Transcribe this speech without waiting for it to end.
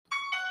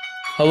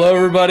Hello,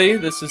 everybody.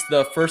 This is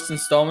the first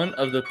installment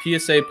of the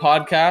PSA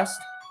podcast,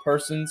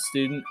 Person,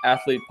 Student,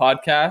 Athlete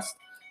podcast.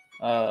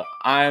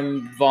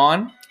 I'm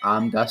Vaughn,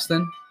 I'm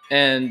Dustin.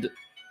 and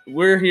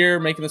we're here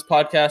making this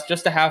podcast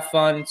just to have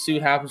fun, see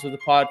what happens with the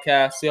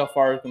podcast, see how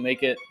far we can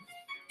make it,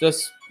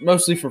 just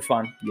mostly for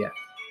fun. Yeah.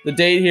 The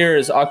date here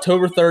is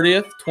October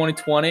 30th,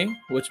 2020,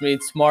 which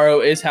means tomorrow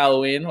is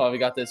Halloween. Well, we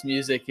got this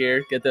music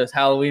here. Get those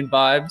Halloween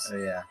vibes. Oh,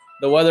 yeah.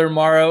 The weather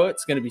tomorrow,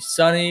 it's going to be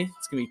sunny.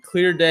 It's going to be a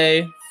clear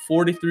day,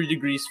 43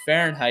 degrees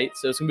Fahrenheit.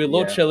 So it's going to be a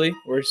little chilly.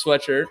 Wear a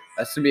sweatshirt.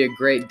 That's going to be a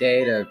great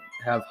day to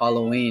have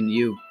Halloween.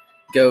 You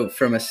go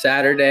from a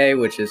Saturday,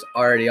 which is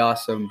already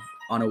awesome,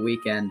 on a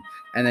weekend,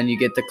 and then you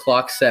get the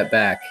clock set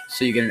back.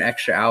 So you get an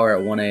extra hour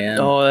at 1 a.m.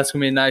 Oh, that's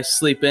going to be a nice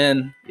sleep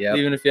in,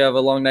 even if you have a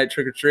long night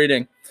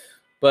trick-or-treating.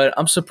 But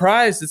I'm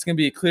surprised it's going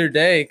to be a clear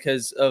day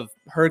because of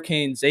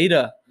Hurricane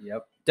Zeta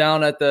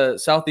down at the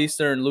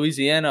southeastern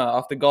Louisiana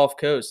off the Gulf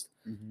Coast.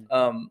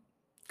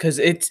 Because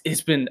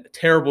it's been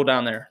terrible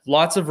down there.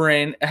 Lots of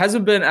rain. It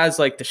hasn't been as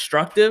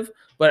destructive,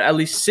 but at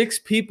least 6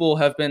 people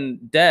have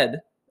been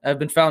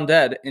found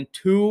dead, and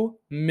 2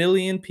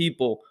 million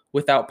people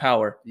without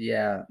power.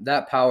 Yeah,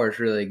 that power is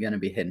really going to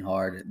be hitting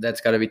hard.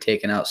 That's got to be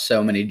taking out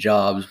so many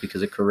jobs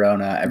because of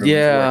Corona.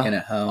 Everyone's working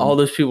at home. All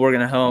those people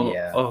working at home.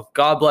 Yeah. Oh,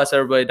 God bless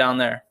everybody down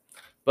there.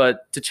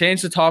 But to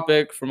change the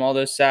topic from all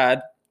this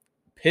sad,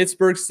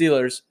 Pittsburgh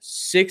Steelers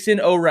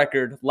 6-0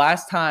 record,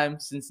 last time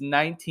since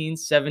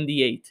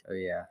 1978. Oh,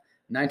 yeah.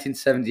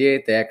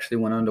 1978, they actually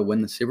went on to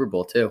win the Super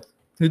Bowl, too.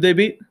 Who'd they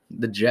beat?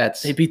 The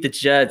Jets. They beat the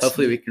Jets.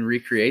 Hopefully we can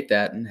recreate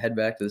that and head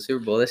back to the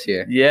Super Bowl this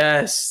year.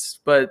 Yes,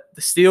 but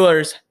the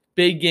Steelers,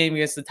 big game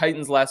against the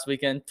Titans last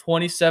weekend.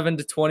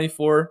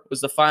 27-24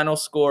 was the final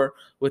score,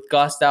 with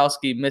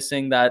Gostowski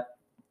missing that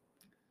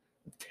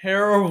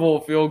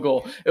terrible field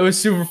goal. It was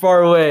super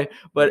far away,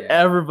 but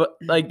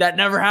everybody that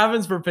never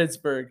happens for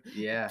Pittsburgh.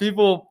 Yeah.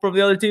 People from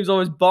the other teams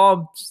always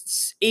bomb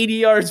 80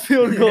 yards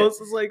field goals.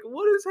 It's like,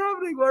 what is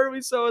happening? Why are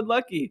we so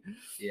unlucky?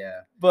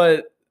 Yeah.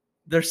 But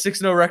their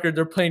 6-0 record,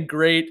 they're playing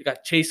great. You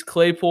got Chase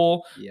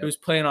Claypool, who's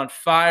playing on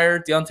fire.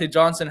 Deontay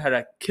Johnson had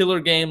a killer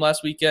game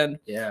last weekend.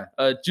 Yeah.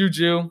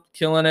 Juju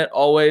killing it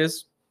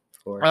always.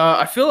 Of course.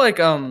 I feel like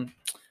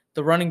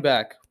the running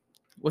back,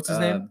 what's his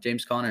name?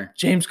 James Conner.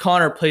 James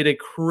Conner played a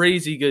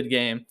crazy good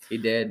game. He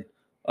did.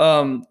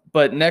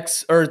 But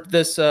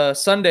this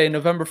Sunday,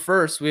 November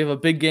 1st, we have a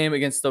big game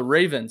against the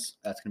Ravens.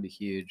 That's going to be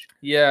huge.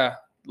 Yeah.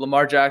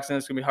 Lamar Jackson,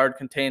 it's going to be hard to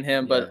contain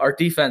him. But our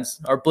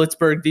defense, our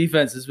Blitzburg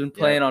defense has been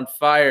playing on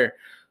fire.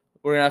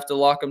 We're going to have to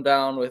lock him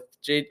down with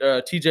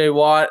T.J.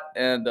 Watt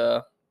and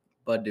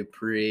Bud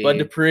Dupree.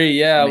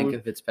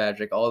 Minkah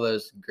Fitzpatrick, all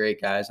those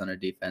great guys on our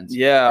defense.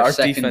 Yeah, our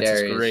defense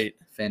is great.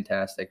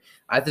 Fantastic.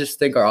 I just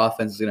think our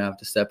offense is going to have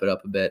to step it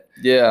up a bit.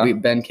 Yeah.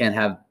 Ben can't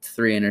have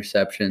 3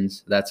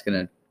 interceptions. That's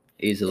going to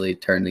easily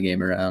turn the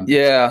game around.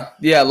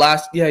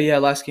 Last game he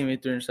had 3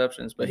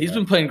 interceptions, but he's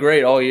been playing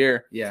great all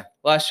year. Yeah.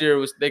 Last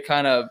year they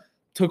kind of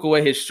took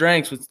away his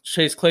strengths, with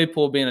Chase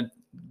Claypool being a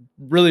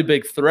really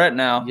big threat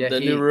now. Yeah,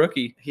 new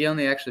rookie. He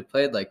only actually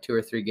played 2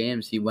 or 3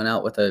 games. He went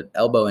out with an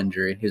elbow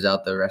injury. He was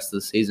out the rest of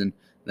the season.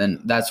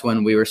 Then that's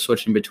when we were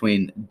switching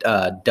between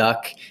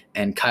Duck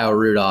and Kyle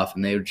Rudolph,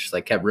 and they would just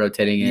kept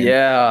rotating in.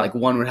 Yeah.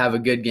 One would have a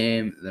good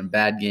game, then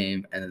bad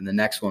game, and then the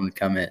next one would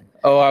come in.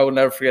 Oh, I will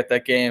never forget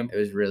that game. It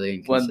was really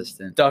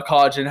inconsistent. When Duck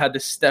Hodgin had to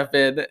step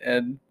in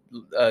and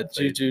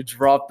Juju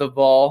dropped the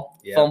ball,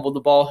 fumbled the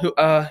ball.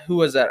 Who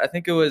was that? I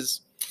think it was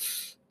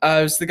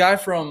the guy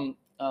from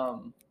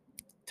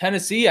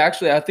Tennessee.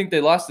 Actually, I think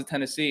they lost to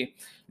Tennessee.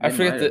 I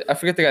forget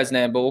the guy's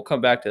name, but we'll come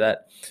back to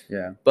that.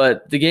 Yeah.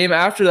 But the game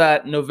after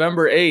that,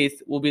 November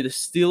 8th, will be the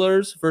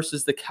Steelers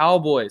versus the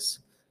Cowboys.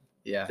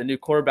 Yeah. The new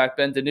quarterback,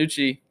 Ben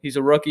DiNucci, he's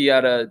a rookie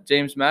out of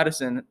James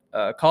Madison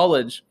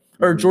College,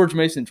 or George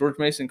Mason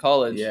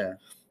College. Yeah.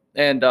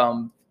 And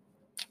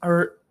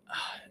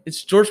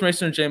it's George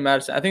Mason or James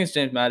Madison. I think it's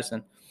James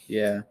Madison.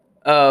 Yeah.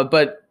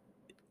 But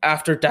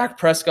after Dak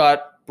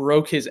Prescott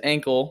broke his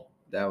ankle.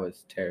 That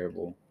was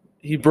terrible.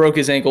 He broke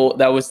his ankle.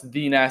 That was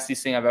the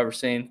nastiest thing I've ever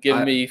seen.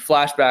 Giving me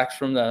flashbacks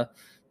from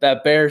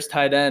that Bears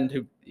tight end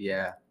who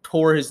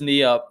tore his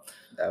knee up.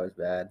 That was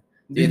bad.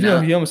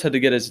 He almost had to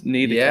get his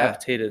knee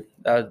decapitated.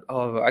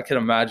 I could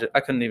imagine. I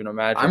couldn't even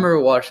imagine. I remember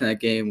watching that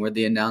game where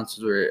the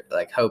announcers were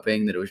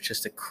hoping that it was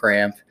just a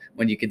cramp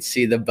when you could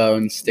see the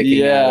bone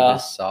sticking out of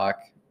his sock.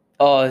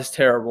 Oh, it's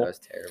terrible. That was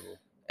terrible.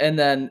 And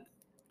then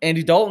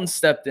Andy Dalton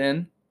stepped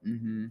in.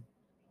 Mm-hmm.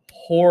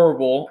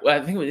 Horrible. I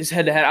think it was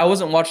head-to-head. I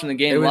wasn't watching the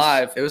game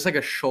live. It was like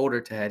a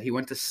shoulder-to-head. He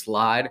went to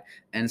slide,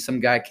 and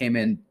some guy came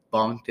in,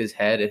 bonked his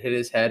head. It hit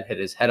his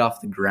head off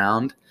the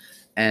ground,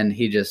 and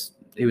he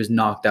was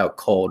knocked out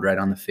cold right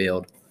on the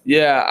field.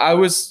 Yeah, I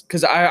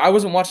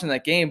wasn't watching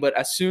that game, but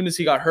as soon as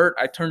he got hurt,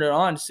 I turned it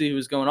on to see what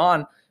was going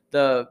on.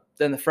 The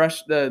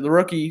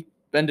rookie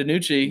Ben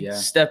DiNucci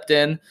stepped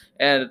in,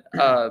 and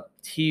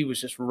he was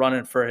just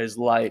running for his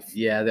life.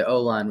 Yeah, the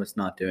O-line was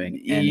not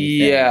doing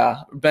anything.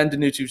 Yeah, Ben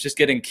DiNucci was just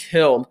getting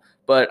killed.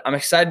 But I'm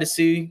excited to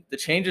see the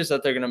changes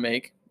that they're going to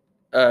make.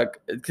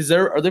 Because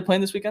are they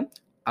playing this weekend?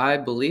 I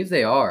believe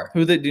they are.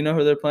 Do you know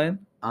who they're playing?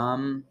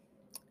 I'm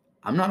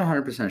not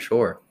 100%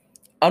 sure.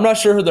 I'm not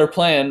sure who they're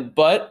playing,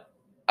 but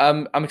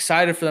I'm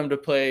excited for them to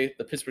play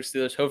the Pittsburgh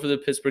Steelers. Hopefully,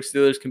 the Pittsburgh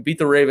Steelers can beat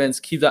the Ravens,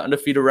 keep that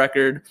undefeated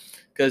record,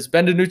 because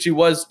Ben DiNucci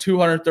was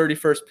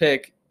 231st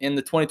pick in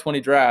the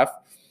 2020 draft,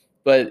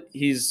 but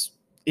he's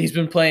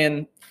been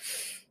playing.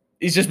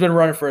 He's just been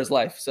running for his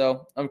life.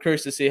 So I'm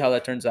curious to see how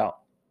that turns out.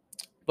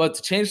 But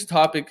to change the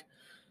topic,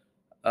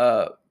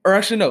 or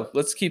actually no,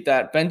 let's keep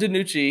that. Ben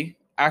DiNucci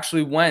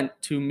actually went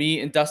to me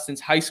and Dustin's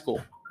high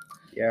school.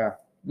 Yeah.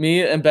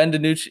 Me and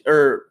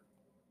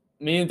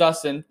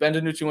Dustin, Ben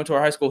DiNucci went to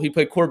our high school. He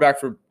played quarterback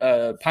for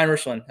Pine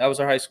Richland. That was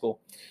our high school.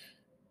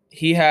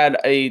 He had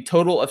a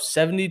total of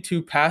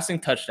 72 passing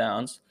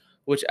touchdowns,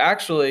 which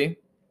actually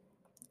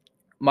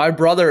my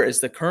brother is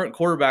the current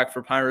quarterback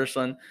for Pine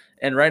Richland,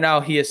 and right now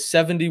he has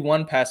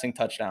 71 passing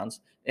touchdowns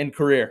in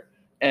career.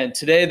 And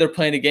today they're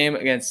playing a game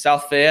against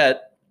South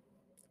Fayette,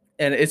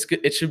 and it's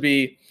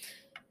the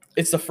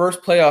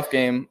first playoff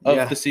game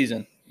of the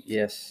season.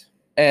 Yes.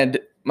 And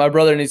my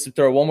brother needs to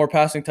throw one more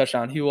passing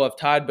touchdown. He will have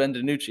tied Ben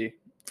DiNucci.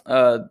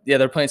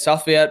 They're playing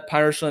South Fayette.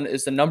 Pine Richland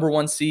is the number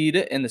 1 seed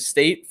in the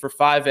state for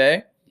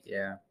 5A.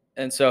 Yeah.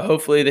 And so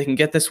hopefully they can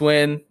get this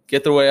win,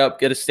 get their way up,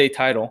 get a state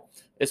title.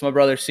 It's my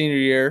brother's senior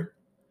year.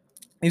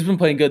 He's been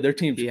playing good. Their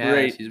team's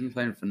great. He's been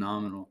playing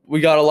phenomenal.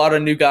 We got a lot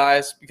of new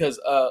guys because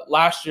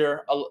last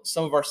year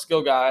some of our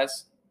skill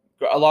guys,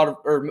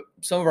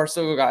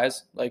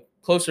 like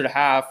closer to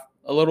half,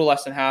 a little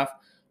less than half,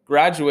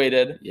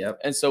 graduated. Yep.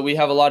 And so we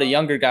have a lot of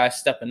younger guys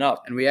stepping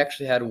up. And we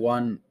actually had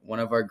one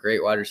of our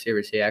great wide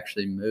receivers. He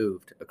actually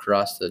moved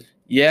across the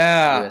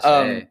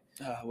USA.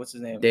 What's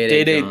his name?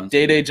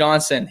 Day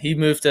Johnson. He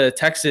moved to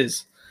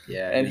Texas.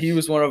 Yeah. And he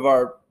was one of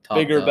our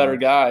bigger, better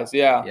guys.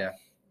 Yeah. Yeah.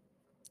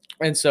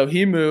 And so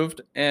he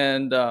moved,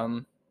 and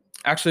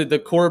actually the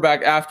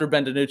quarterback after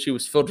Ben DiNucci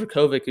was Phil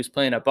Dracovic, who's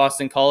playing at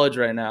Boston College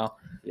right now.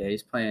 Yeah,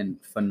 he's playing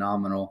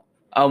phenomenal.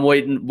 I'm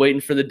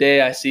waiting for the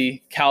day I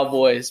see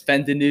Cowboys,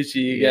 Ben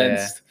DiNucci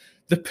against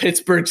the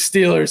Pittsburgh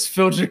Steelers,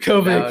 Phil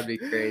Dracovic. That would be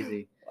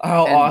crazy.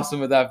 How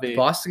awesome would that be?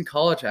 Boston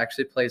College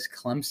actually plays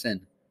Clemson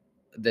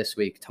this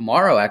week,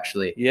 tomorrow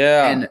actually.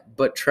 Yeah.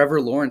 But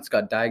Trevor Lawrence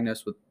got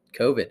diagnosed with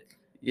COVID.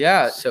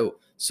 Yeah. So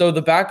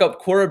the backup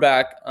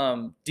quarterback,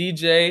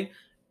 DJ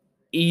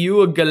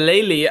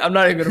Uiagalelei, I'm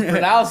not even going to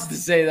pronounce to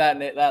say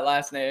that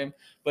last name,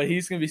 but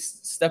he's going to be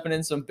stepping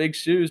in some big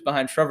shoes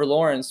behind Trevor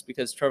Lawrence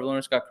because Trevor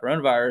Lawrence got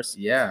coronavirus.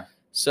 Yeah.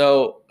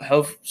 So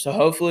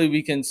hopefully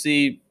we can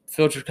see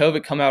Phil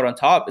Dracovic come out on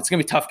top. It's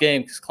going to be a tough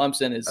game because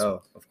Clemson is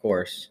of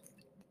course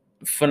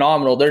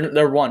phenomenal.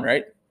 They're one,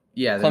 right?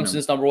 Yeah.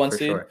 Clemson's number 1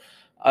 seed. Sure.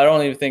 I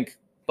don't even think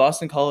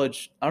Boston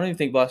College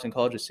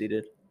is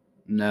seeded.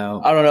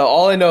 No. I don't know.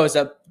 All I know is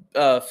that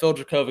Phil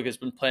Dracovic has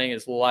been playing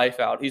his life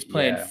out. He's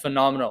playing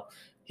phenomenal.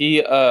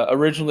 He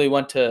originally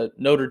went to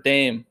Notre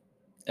Dame,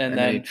 and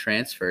then he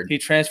transferred. He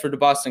transferred to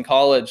Boston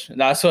College. And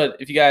that's what,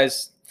 if you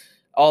guys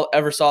all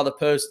ever saw the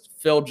post,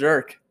 Phil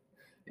Jerk,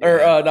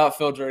 or not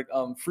Phil Jerk,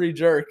 Free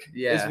Jerk,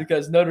 is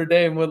because Notre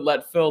Dame wouldn't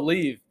let Phil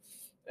leave,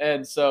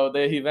 and so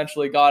he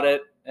eventually got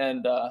it,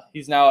 and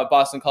he's now at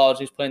Boston College.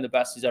 He's playing the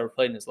best he's ever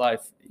played in his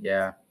life.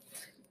 Yeah,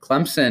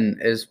 Clemson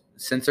is.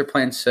 Since they're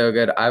playing so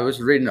good, I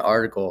was reading an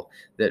article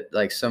that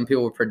like some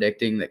people were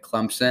predicting that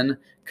Clemson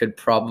could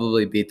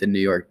probably beat the New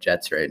York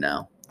Jets right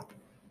now.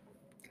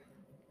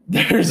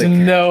 There's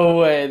no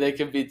way they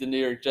can beat the New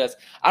York Jets.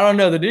 I don't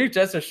know. The New York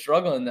Jets are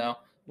struggling now.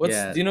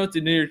 Do you know what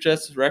the New York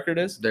Jets record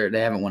is? They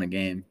haven't won a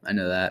game. I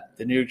know that.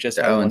 The New York Jets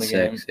haven't won a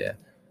game. 0-6, yeah.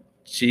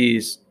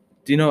 Jeez.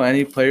 Do you know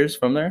any players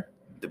from there?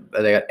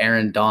 They got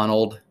Aaron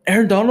Donald.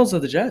 Aaron Donald's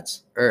of the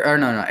Jets. Or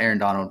no, not Aaron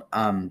Donald.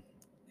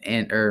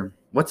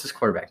 What's his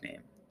quarterback name?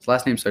 His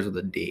last name starts with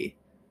a D.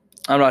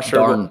 I'm not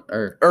sure.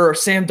 Or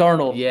Sam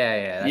Darnold.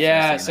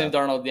 Yeah. Sam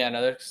Darnold. Yeah,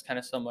 no, they're kind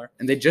of similar.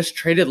 And they just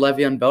traded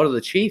Le'Veon Bell to the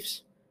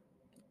Chiefs.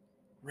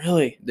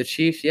 Really? The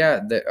Chiefs,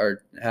 have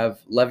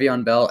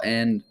Le'Veon Bell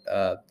and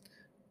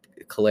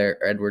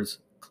Edwards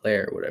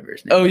Claire, whatever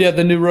his name. Oh yeah,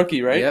 the new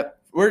rookie, right? Yep.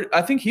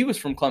 I think he was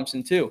from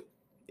Clemson too.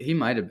 He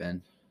might have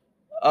been.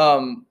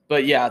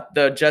 But yeah,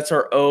 the Jets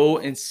are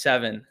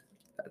 0-7.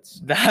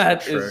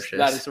 That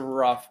is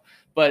rough.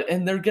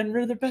 And they're getting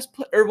rid of their best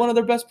one of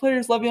their best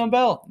players, Le'Veon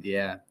Bell.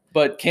 Yeah.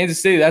 But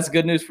Kansas City, that's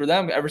good news for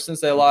them. Ever since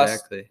they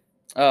lost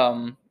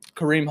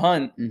Kareem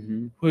Hunt,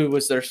 who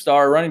was their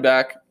star running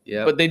back.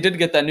 Yeah. But they did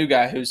get that new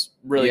guy who's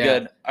really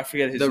good. I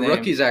forget his name. The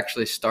rookie's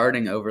actually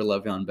starting over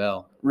Le'Veon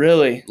Bell.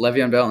 Really?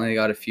 Le'Veon Bell only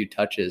got a few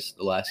touches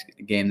the last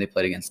game they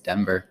played against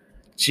Denver.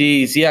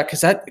 Jeez, yeah,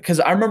 because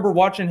I remember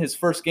watching his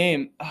first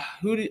game.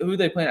 Who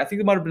they playing? I think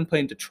they might have been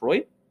playing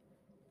Detroit.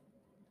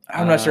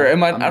 I'm not sure. I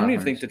don't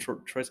even think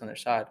Detroit's on their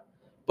side.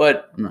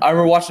 But I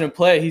remember watching him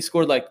play. He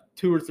scored like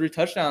 2 or 3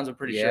 touchdowns, I'm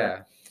pretty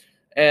sure.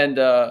 And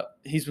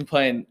he's been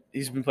playing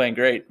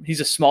great. He's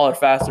a smaller,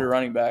 faster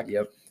running back.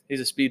 Yep. He's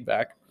a speed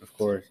back. Of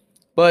course.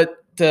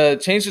 But to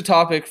change the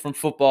topic from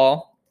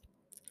football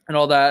and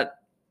all that,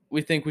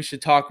 we think we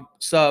should talk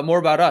more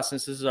about us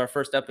since this is our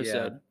first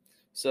episode.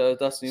 So,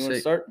 Dustin, you want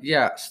to start?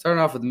 Yeah,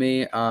 starting off with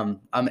me. I'm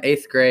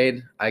 8th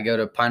grade. I go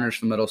to Pine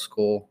Ridge Middle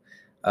School.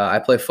 I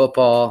play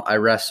football. I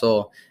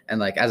wrestle, and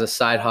like as a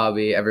side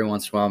hobby, every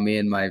once in a while, me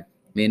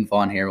and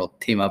Vaughn here will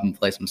team up and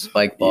play some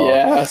spike ball.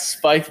 Yeah,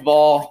 spike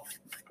ball.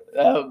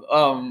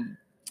 What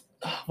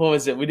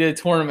was it? We did a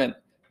tournament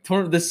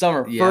this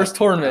summer. Yeah. First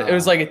tournament. It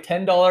was like a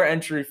 $10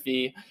 entry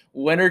fee.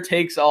 Winner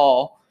takes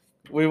all.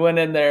 We went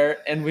in there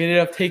and we ended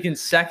up taking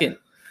second.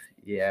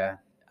 Yeah.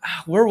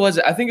 Where was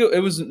it? I think it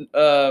was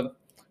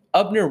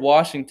up near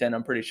Washington.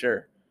 I'm pretty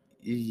sure.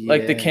 Yeah.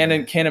 Like the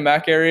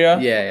Cannon-Mac area.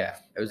 Yeah.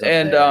 It was up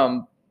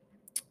there.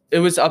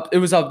 It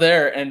was up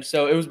there, and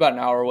so it was about an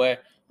hour away.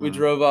 We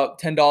drove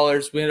up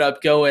 $10. We ended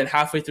up going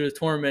halfway through the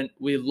tournament.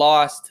 We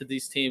lost to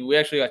these teams. We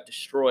actually got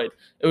destroyed.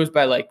 It was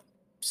by like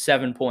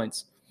 7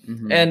 points.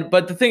 Mm-hmm.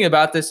 But the thing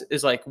about this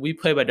is like we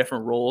play by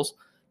different rules.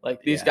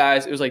 Like these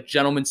guys, it was like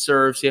gentleman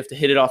serves. You have to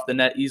hit it off the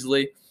net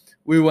easily.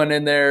 We went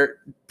in there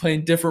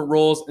playing different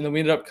rules, and then we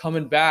ended up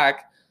coming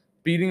back,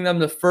 beating them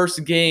the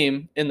first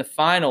game in the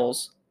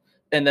finals.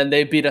 And then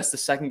they beat us the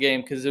second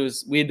game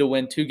because we had to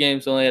win 2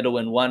 games. We only had to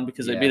win 1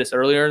 because they beat us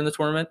earlier in the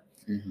tournament.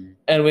 Mm-hmm.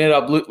 And we ended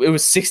up it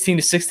was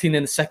 16-16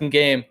 in the second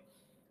game.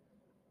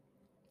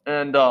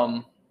 And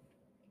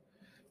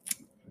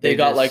they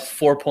got like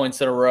 4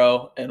 points in a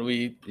row, and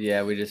we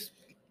just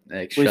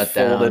shut down. We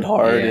folded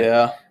hard,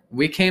 yeah.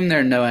 We came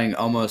there knowing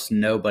almost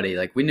nobody.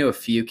 Like we knew a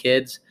few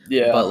kids,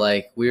 but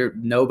like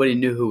nobody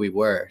knew who we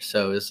were.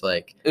 So it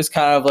was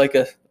kind of like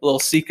a little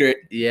secret.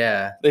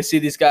 Yeah. They see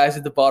these guys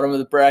at the bottom of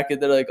the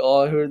bracket. They're like,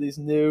 "Oh, who are these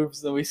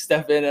noobs?" And we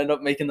step in, and end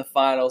up making the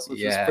finals,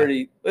 which was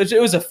pretty.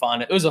 It was a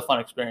fun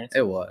experience.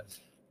 It was.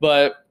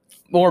 But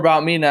more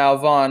about me now,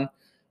 Vaughn.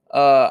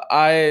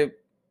 I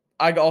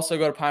also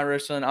go to Pine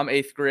Ridge. I'm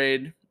 8th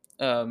grade.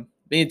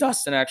 Me and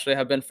Dustin actually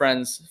have been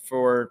friends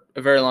for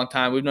a very long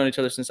time. We've known each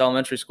other since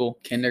elementary school.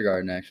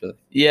 Kindergarten, actually.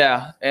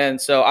 Yeah,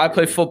 and so I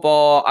play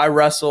football. I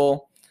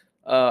wrestle.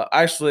 I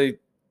actually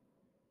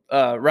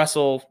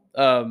wrestle.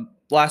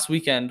 Last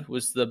weekend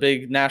was the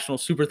big national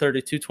Super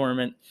 32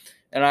 tournament,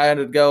 and I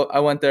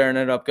went there and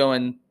ended up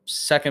going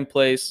second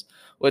place,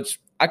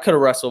 which I could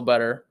have wrestled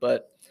better,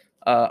 but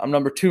I'm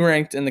number 2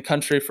 ranked in the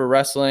country for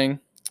wrestling.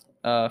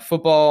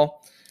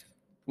 Football.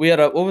 We had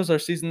what was our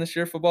season this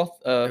year, football?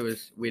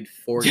 We had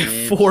 4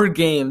 games. 4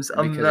 games,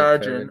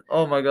 imagine.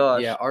 Oh my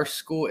gosh. Yeah, our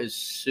school is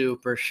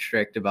super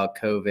strict about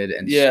COVID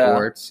and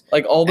sports.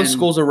 Like all the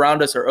schools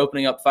around us are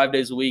opening up 5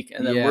 days a week,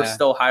 and then we're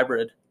still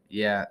hybrid.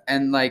 Yeah,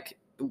 and like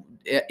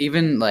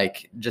even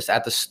like just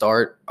at the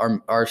start,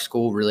 our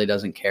school really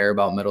doesn't care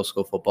about middle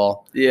school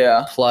football.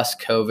 Yeah. Plus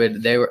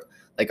COVID, they were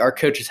like our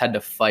coaches had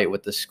to fight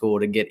with the school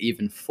to get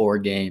even 4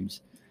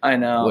 games. I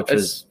know, which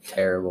was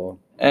terrible.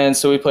 And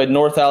so we played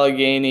North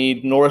Allegheny,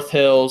 North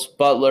Hills,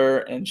 Butler,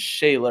 and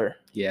Shaler.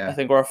 Yeah. I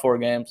think were our 4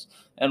 games.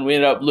 And we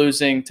ended up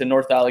losing to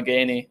North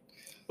Allegheny,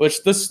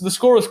 which the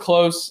score was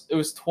close. It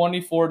was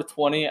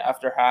 24-20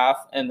 after half,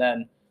 and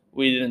then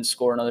we didn't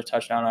score another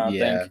touchdown, I don't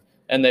think.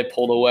 And they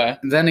pulled away.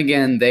 Then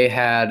again, they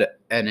had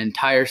an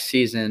entire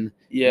season.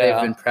 Yeah.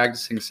 They've been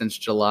practicing since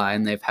July,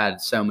 and they've had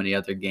so many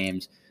other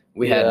games.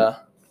 We had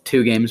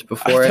 2 games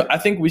before it. I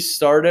think we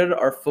started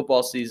our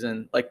football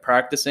season like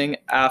practicing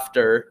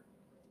after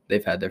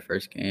they've had their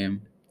first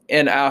game.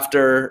 And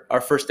after our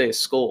first day of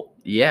school.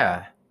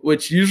 Yeah.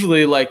 Which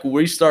usually like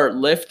we start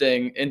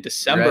lifting in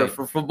December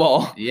for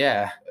football.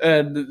 Yeah.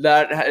 And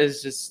that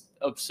is just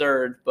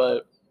absurd.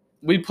 But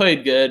we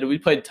played good. We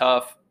played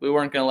tough. We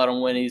weren't going to let them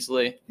win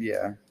easily.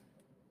 Yeah.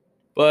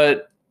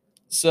 But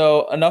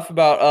so enough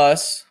about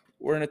us.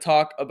 We're going to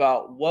talk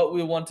about what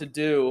we want to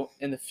do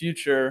in the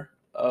future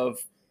of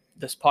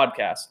this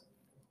podcast.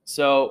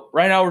 So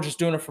right now we're just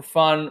doing it for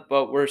fun,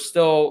 but we're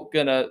still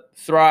going to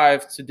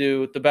thrive to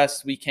do the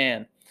best we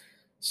can.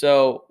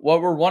 So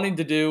what we're wanting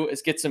to do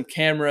is get some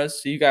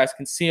cameras so you guys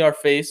can see our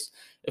face.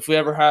 If we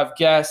ever have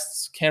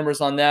guests,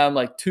 cameras on them,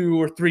 like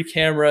 2 or 3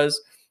 cameras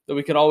that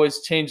we can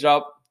always change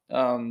up.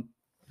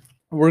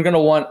 We're going to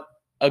want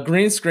a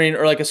green screen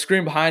or like a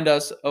screen behind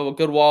us of a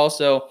good wall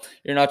so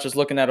you're not just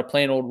looking at a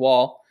plain old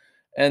wall.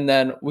 And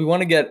then we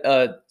want to get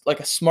like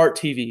a smart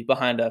TV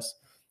behind us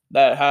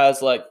that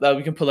has like that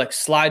we can put like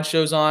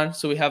slideshows on.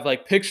 So we have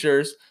like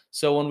pictures.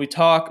 So when we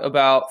talk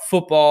about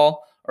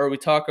football or we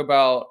talk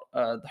about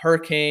the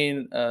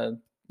Hurricane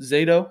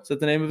Zeta, is that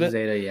the name of it?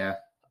 Zeta, yeah.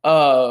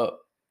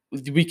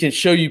 We can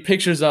show you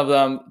pictures of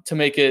them to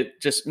make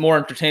it just more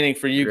entertaining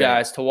for you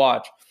guys to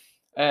watch.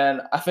 And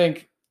I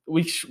think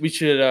we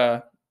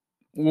should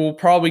we'll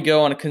probably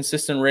go on a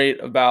consistent rate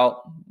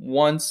about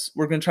once.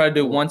 We're going to try to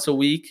do once a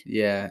week.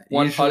 Yeah.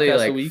 One usually podcast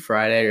like a week.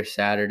 Friday or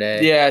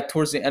Saturday. Yeah,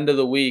 towards the end of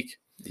the week.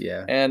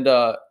 Yeah. And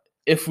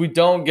if we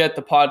don't get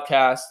the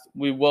podcast,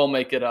 we will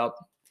make it up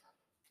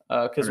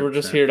because we're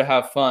just here to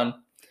have fun.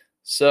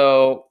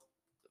 So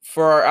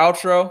for our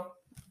outro.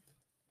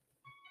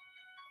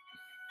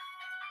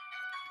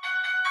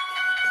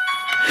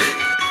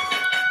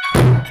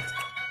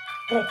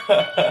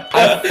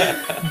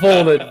 I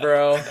folded,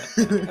 bro.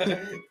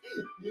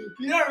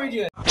 You're not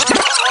redoing it.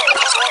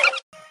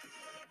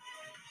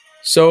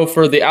 So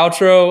for the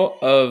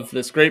outro of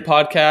this great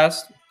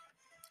podcast,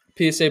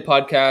 PSA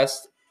podcast,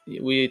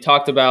 we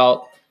talked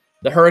about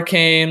the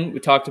hurricane. We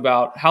talked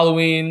about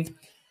Halloween,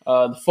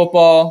 the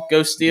football,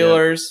 go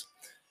Steelers.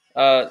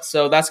 Yep.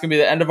 So that's going to be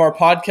the end of our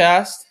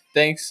podcast.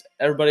 Thanks,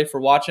 everybody,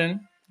 for watching.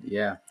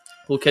 Yeah.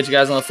 We'll catch you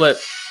guys on the flip.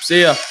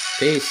 See ya.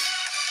 Peace.